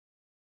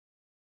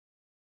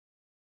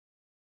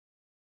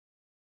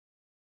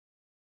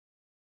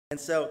And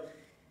so,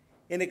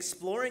 in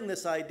exploring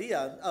this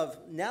idea of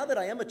now that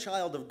I am a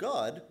child of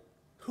God,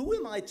 who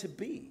am I to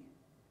be?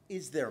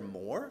 Is there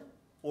more?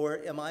 Or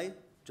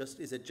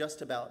is it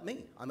just about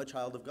me? I'm a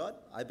child of God.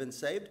 I've been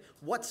saved.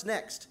 What's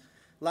next?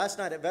 Last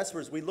night at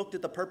Vespers, we looked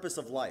at the purpose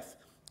of life.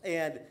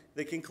 And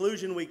the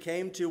conclusion we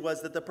came to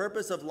was that the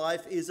purpose of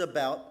life is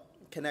about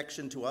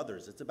connection to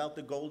others. It's about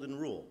the golden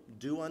rule.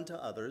 Do unto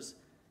others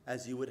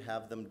as you would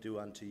have them do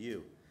unto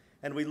you.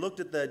 And we looked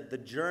at the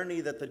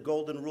journey that the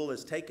golden rule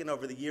has taken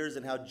over the years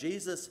and how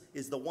Jesus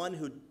is the one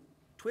who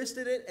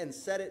twisted it and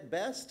said it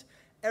best.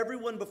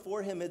 Everyone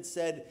before him had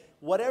said,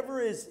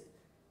 whatever is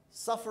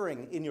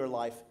suffering in your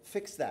life,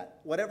 fix that.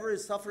 Whatever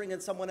is suffering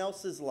in someone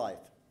else's life,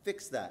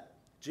 fix that.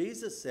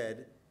 Jesus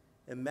said,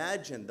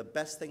 imagine the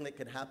best thing that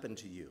could happen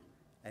to you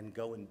and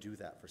go and do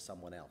that for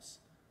someone else.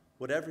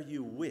 Whatever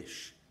you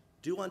wish,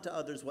 do unto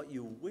others what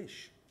you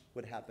wish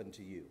would happen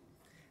to you.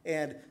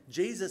 And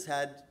Jesus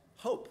had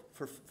hope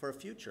for a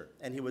future.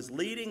 And he was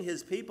leading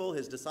his people,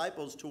 his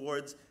disciples,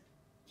 towards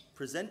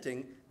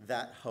presenting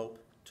that hope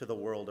to the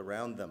world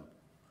around them.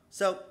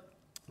 So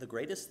the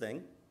greatest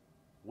thing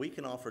we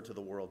can offer to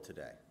the world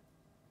today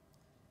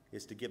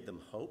is to give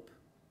them hope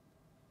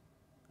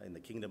in the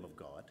kingdom of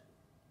God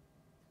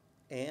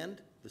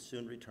and the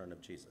soon return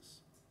of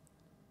Jesus.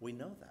 We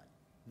know that.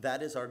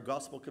 That is our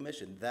gospel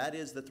commission. That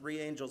is the three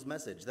angels'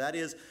 message. That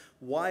is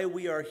why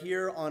we are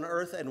here on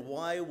earth and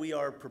why we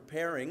are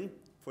preparing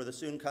for the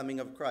soon coming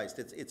of Christ.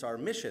 It's our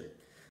mission.